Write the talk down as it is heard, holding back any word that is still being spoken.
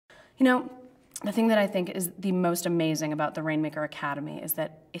You know, the thing that I think is the most amazing about the Rainmaker Academy is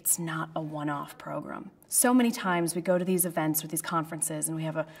that it's not a one-off program. So many times we go to these events or these conferences and we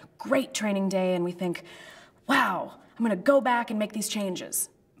have a great training day and we think, wow, I'm gonna go back and make these changes.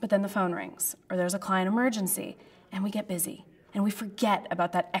 But then the phone rings or there's a client emergency and we get busy and we forget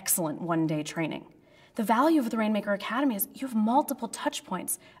about that excellent one-day training. The value of the Rainmaker Academy is you have multiple touch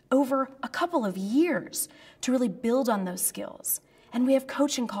points over a couple of years to really build on those skills. And we have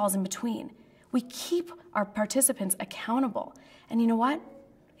coaching calls in between. We keep our participants accountable. And you know what?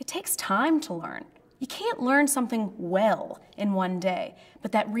 It takes time to learn. You can't learn something well in one day,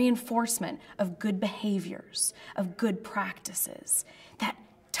 but that reinforcement of good behaviors, of good practices, that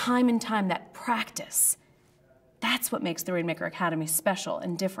time and time, that practice, that's what makes the Rainmaker Academy special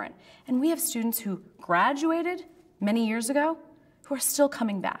and different. And we have students who graduated many years ago who are still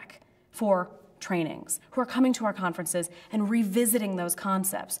coming back for trainings, who are coming to our conferences and revisiting those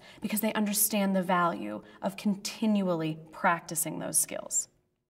concepts because they understand the value of continually practicing those skills.